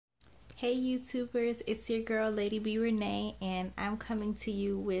Hey YouTubers, it's your girl Lady B Renee, and I'm coming to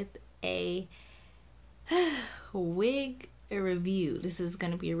you with a wig review. This is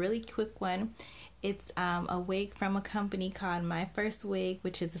going to be a really quick one. It's a wig from a company called My First Wig,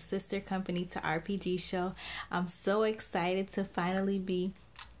 which is a sister company to RPG Show. I'm so excited to finally be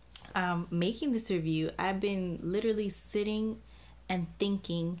making this review. I've been literally sitting and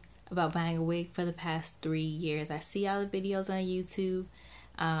thinking about buying a wig for the past 3 years. I see all the videos on YouTube.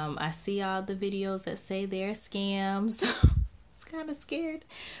 I see all the videos that say they're scams. It's kind of scared,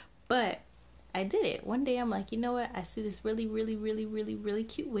 but I did it. One day I'm like, you know what? I see this really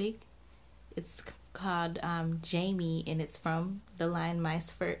cute wig. It's called Jaime, and it's from the line My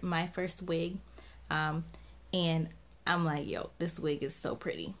First Wig. And I'm like, yo, this wig is so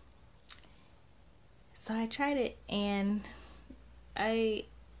pretty. So I tried it, and I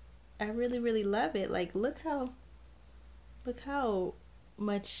really love it. Like, look how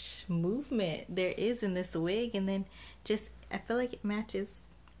much movement there is in this wig, and then just I feel like it matches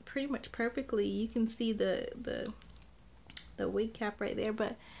pretty much perfectly. You can see the wig cap right there,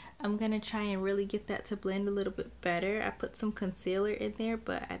 but I'm gonna try and really get that to blend a little bit better. I put some concealer in there,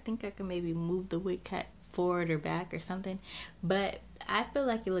 but I think I can maybe move the wig cap forward or back or something. But I feel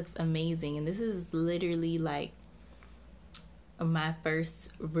like it looks amazing, and this is literally like my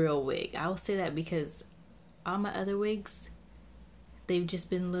first real wig. I will say that because all my other wigs, they've just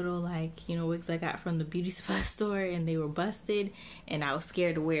been little, like, you know, wigs I got from the beauty supply store, and they were busted, and I was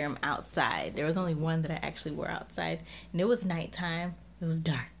scared to wear them outside. There was only one that I actually wore outside, and it was nighttime. It was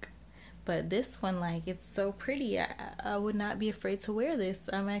dark. But this one, like, it's so pretty. I would not be afraid to wear this.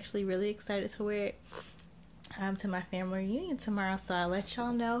 I'm actually really excited to wear it to my family reunion tomorrow, so I'll let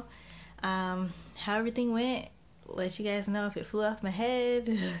y'all know how everything went. Let you guys know if it flew off my head,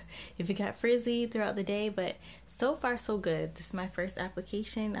 if it got frizzy throughout the day. But so far so good. This is my first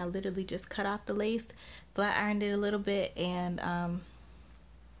application. I literally just cut off the lace, flat ironed it a little bit, and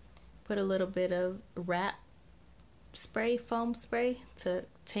put a little bit of wrap spray, foam spray, to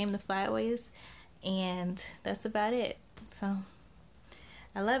tame the flyaways, and that's about it. So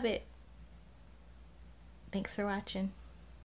I love it. Thanks for watching.